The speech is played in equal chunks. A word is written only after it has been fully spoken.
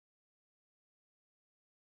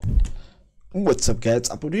What's up guys,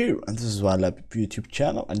 Upload here, and this is Whilelab YouTube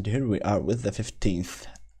channel, and here we are with the 15th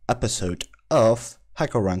episode of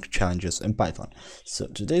Hackerrank challenges in Python. So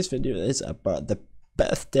today's video is about the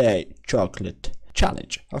birthday chocolate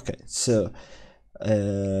challenge. Okay, so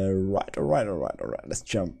alright, let's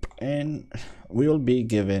jump in. We will be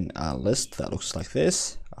given a list that looks like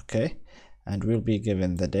this, okay, and we'll be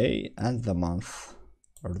given the day and the month,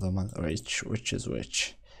 or which is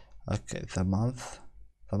which. Okay, the month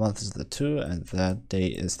is the 2 and the day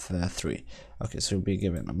is the 3. Okay, so we'll be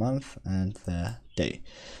given a month and the day.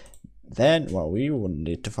 Then what we will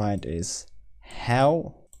need to find is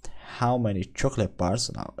how many chocolate bars.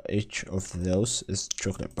 Now each of those is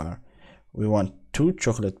chocolate bar. We want 2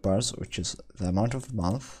 chocolate bars, which is the amount of the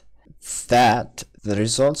month, that the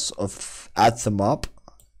results of add them up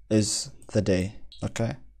is the day.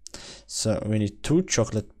 Okay, so we need 2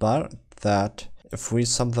 chocolate bar that if we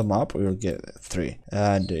sum them up we will get 3.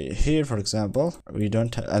 And here, for example, we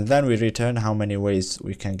don't and then we return how many ways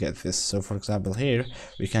we can get this. So for example, here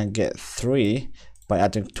we can get 3 by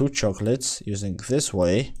adding 2 chocolates using this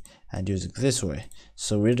way and using this way.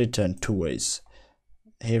 So we return 2 ways.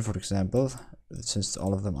 Here, for example, since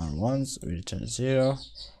all of them are 1s, we return 0.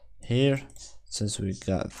 Here, since we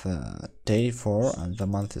got the day 4 and the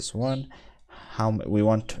month is 1, we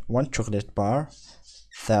want 1 chocolate bar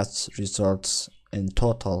that results in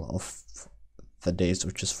total of the days,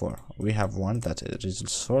 which is 4. We have 1 that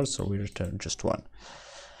results 4, so we return just 1.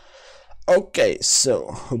 Okay, so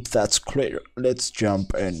hope that's clear. Let's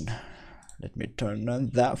jump in. Let me turn on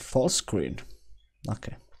that full screen.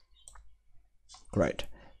 Okay, great.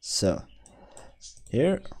 So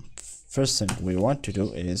here, first thing we want to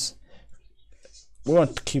do is we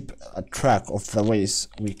want to keep a track of the ways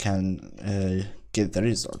we can get the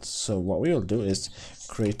results. So what we will do is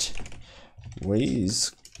create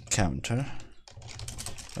ways counter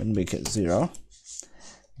and make it 0.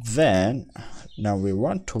 Then now we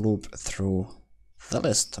want to loop through the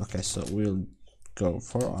list. Okay, so we'll go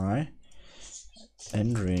for I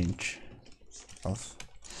in range of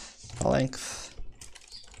the length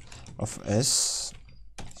of S.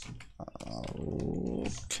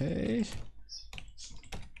 Okay,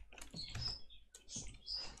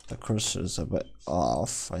 the cursor is a bit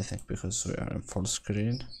off, I think, because we are in full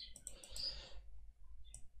screen.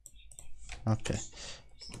 Okay,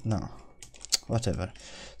 no, whatever.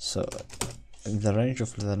 So in the range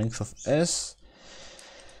of the length of S,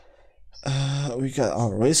 we got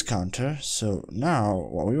our raise counter. So now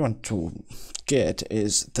what we want to get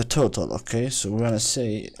is the total. Okay, so we want to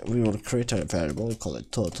say we will create a variable, we call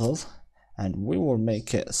it total, and we will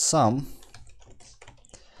make it sum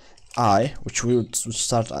I, which we would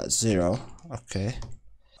start at 0. Okay,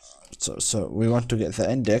 so we want to get the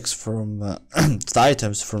index from the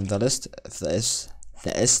items from the list, the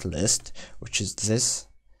S list, which is this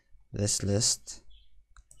list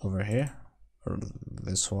over here, or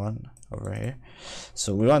this one over here.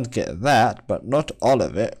 So we want to get that, but not all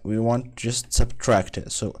of it. We want just subtract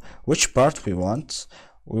it. So which part we want?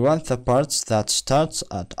 We want the parts that starts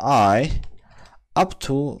at I up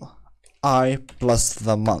to I plus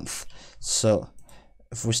the month. So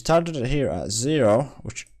if we started here at 0,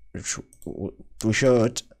 which we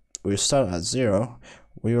start at 0,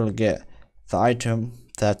 we will get the item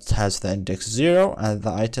that has the index 0 and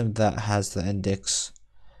the item that has the index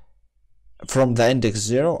from the index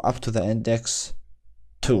 0 up to the index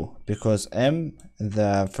 2, because M in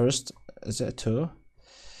the first is it 2.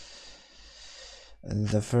 And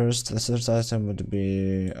the third item would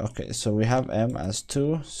be, okay, so we have M as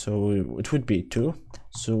 2, so it would be 2.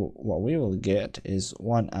 So what we will get is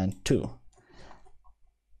 1 and 2.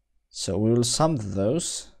 So we will sum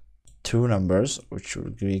those 2 numbers, which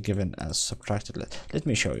will be given as subtracted. Let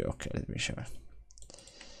me show you. Okay, let me show you.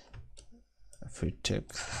 If we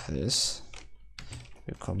take this,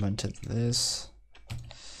 we commented this,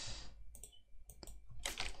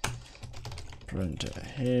 print it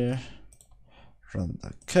here, run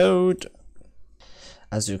the code.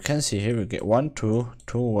 As you can see here, we get 1 2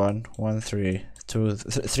 2 1 1 3 2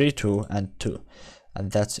 3 2 and 2, and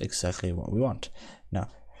that's exactly what we want. Now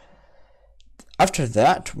after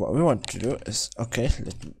that, what we want to do is, okay,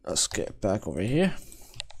 let's get back over here.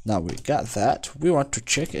 Now we got that. We want to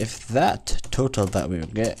check if that total that we will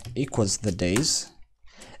get equals the days.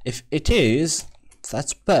 If it is,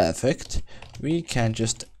 that's perfect. We can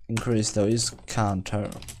just increase the ways counter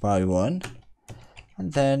by 1,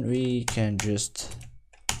 and then we can just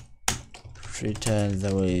return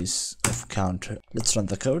the ways of counter. Let's run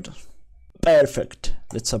the code. Perfect.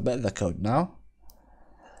 Let's submit the code now.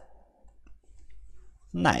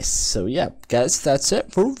 Nice. So yeah guys, that's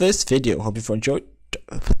it for this video. Hope you enjoyed.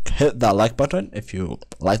 hit that like button if you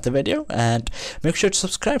like the video, and make sure to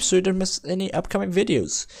subscribe so you don't miss any upcoming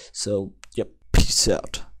videos. So yep, peace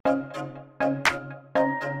out.